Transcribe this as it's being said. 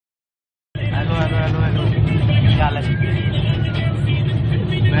Hello क्या हाल है?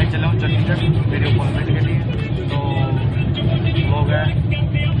 मैं चला हूँ चंडीगढ़ मेरे अपॉइंटमेंट के लिए, तो वो गया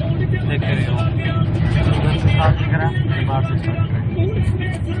देखते रहे हो। उधर से स्टार्ट नहीं करा, मेरे बाहर से स्टार्ट करो।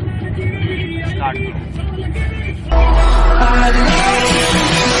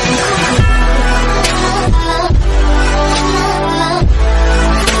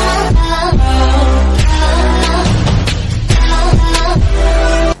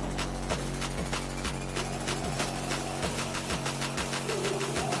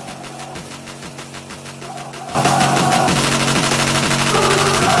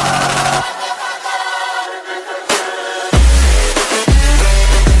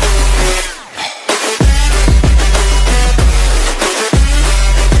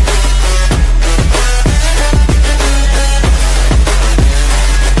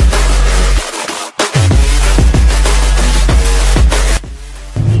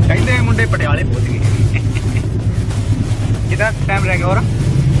 पटियाले पहुंच गए। कितना टाइम रहेगा और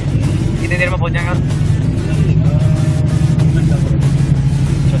कितनी देर में पहुंच जाएंगे?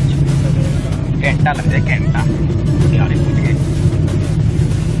 घंटा लग जाए, घंटा पटियाले पहुंच गए।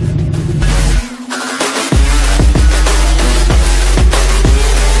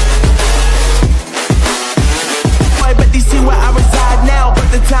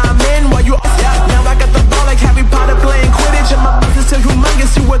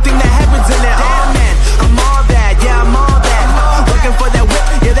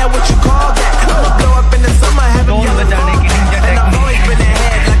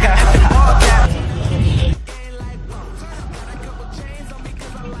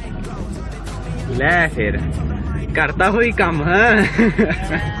 ले फिर करता हुई काम है।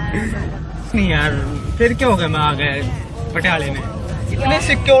 नहीं यार, फिर क्या हो गया? मैं आ गया पटियाले में, इतनी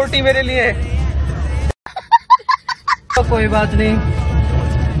सिक्योरिटी मेरे लिए। तो कोई बात नहीं,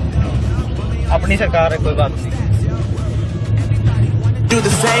 अपनी सरकार है, कोई बात नहीं। Do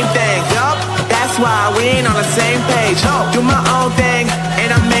the same thing, yup. That's why we ain't on the same page. Do my own thing and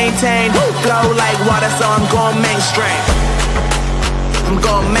I maintain. Flow like water, so I'm going mainstream. I'm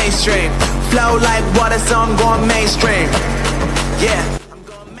going mainstream. Flow like water, so I'm going mainstream. Yeah. I'm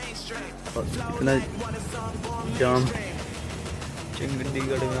going mainstream. इतना जाम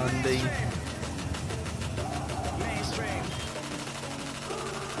चंडीगढ़ में आंदे ही।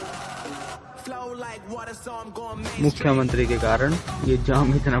 मुख्यमंत्री के कारण ये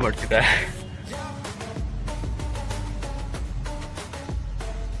जाम इतना बढ़ चुका है।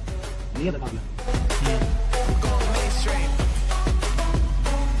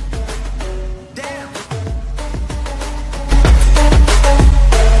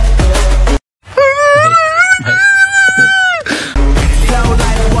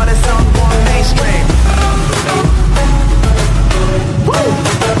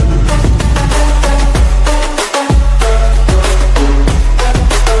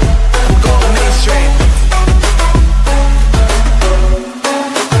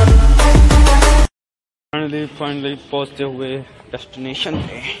 फाइनली पहुंचते हुए डेस्टिनेशन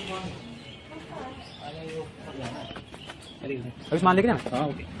पे। अभी सामान लेके जाना? हाँ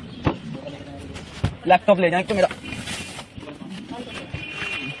ओके। लैपटॉप ले जाए तो मेरा।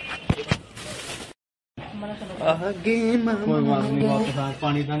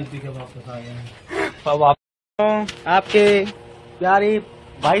 पानी वापस आ गया। आपके प्यारे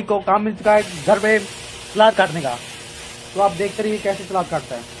भाई को काम मिल चुका है घर पे सलाद काटने का, तो आप देखते रहिए कैसे सलाद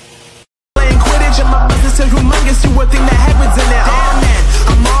काटता है। My business is humongous, you would think that happens in there. Damn man,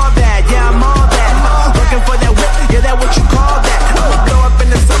 I'm all that, yeah I'm all that. Looking for that whip, yeah that what you call that. Blow up in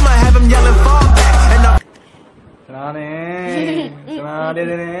the summer, have them yelling fall back. And I'm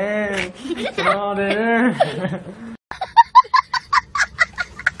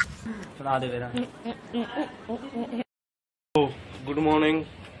चला दे मेरा। Good morning,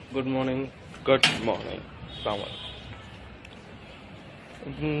 good morning, good morning.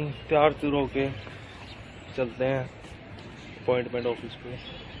 तैयार तुर होके चलते हैं appointment office पे।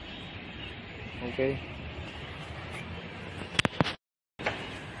 Okay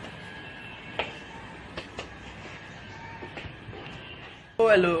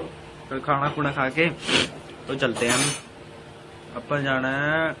hello, तो खाना खुना खा के तो चलते हैं हम। अपन जाना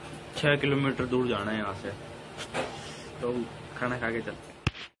है 6 किलोमीटर दूर जाना है यहाँ से, तो खाना खा के चलते हैं।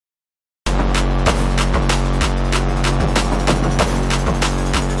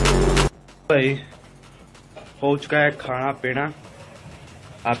 भाई हो चुका है खाना पीना,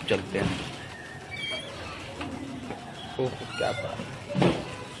 आप चलते हैं। ओह क्या बात।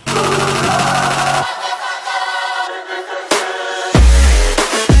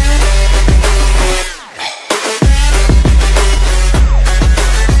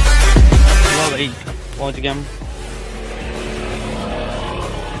 पहुंच गए हम।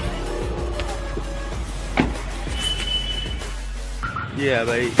 ये है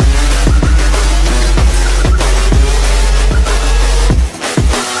भाई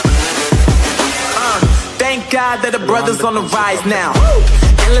Thank God that the brothers on the rise now.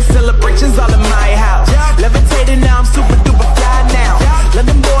 Endless celebrations all in my house. Levitating now, I'm super duper fly now.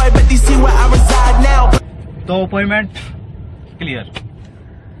 London boy, but they see where I reside now. तो appointment clear.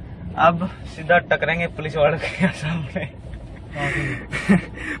 अब सीधा टकरेंगे police वाले के सामने।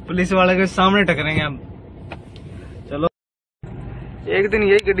 Police वाले के सामने टकरेंगे अब। चलो एक दिन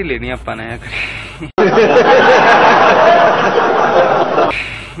यही गड्डी लेनी है अपन ने।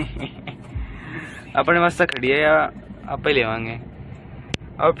 अपने वास्ते खड़ी है या आप ही लेवांगे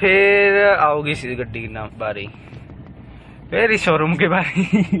और फिर आओगी इसी गड्डी की बारी, फिर इस शोरूम के बारी।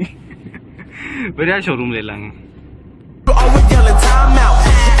 फिर यार शोरूम ले लांगे।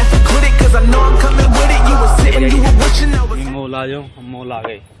 मॉल आ जाओ, हम मॉल आ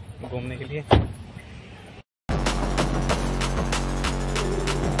गए घूमने के लिए।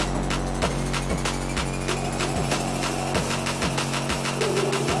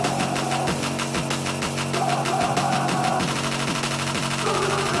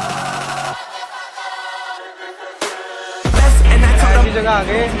 जगह आ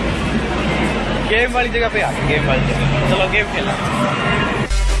गए, गेम वाली जगह पे आ गए। गेम वाली जगह, चलो गेम खेलना।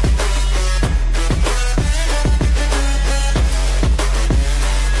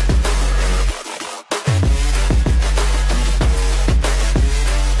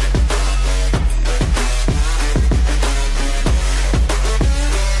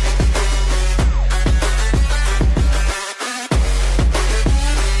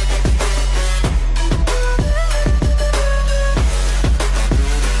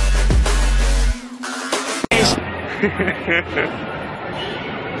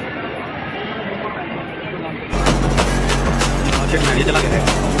 ये चला गया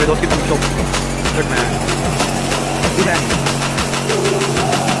मेरे दोस्त की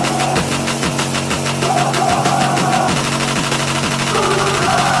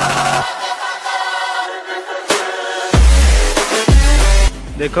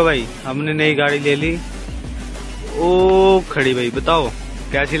देखो भाई, हमने नई गाड़ी ले ली। ओ खड़ी भाई, बताओ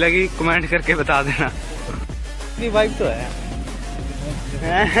कैसी लगी, कमेंट करके बता देना। बाइक तो है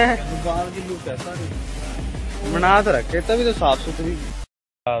बना तो रखे, तभी तो साफ सुथरी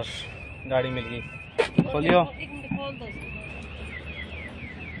गाड़ी मिल गई। खोलियो।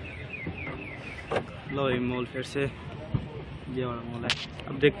 लो ये मॉल फिर से, ये वाला मॉल है।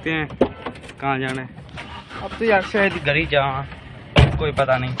 अब देखते हैं कहाँ जाना है। अब तो यार शायद घर ही जाओ, कोई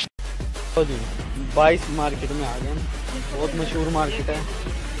पता नहीं। तो जी 22 मार्केट में आ गए, बहुत मशहूर मार्केट है।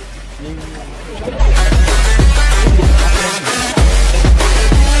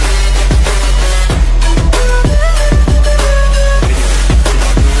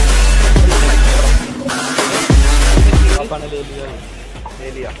 ले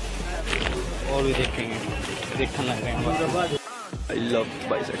लिया और भी देखेंगे, देखने लग रहे हैं। I love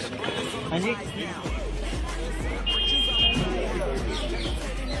bicycles। हाँ जी,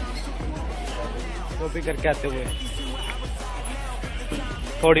 कॉपी करके आते हुए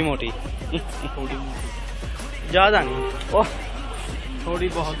थोड़ी मोटी ज्यादा नहीं, ओह थोड़ी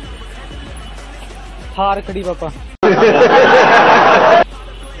बहुत। हार खड़ी पापा।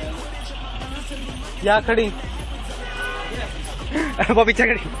 क्या खड़ी वो पीछे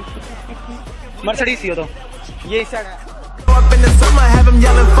खड़ी मर्सिडीज हो तो ये Up in the summer, have them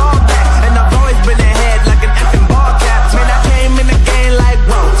yelling fall back, and I've always been ahead like an effing ball cap. Man, I came in the game like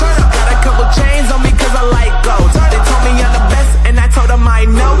whoa. Got a couple chains on me 'cause I like gold. They told me I'm the best, and I told them I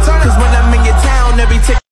know.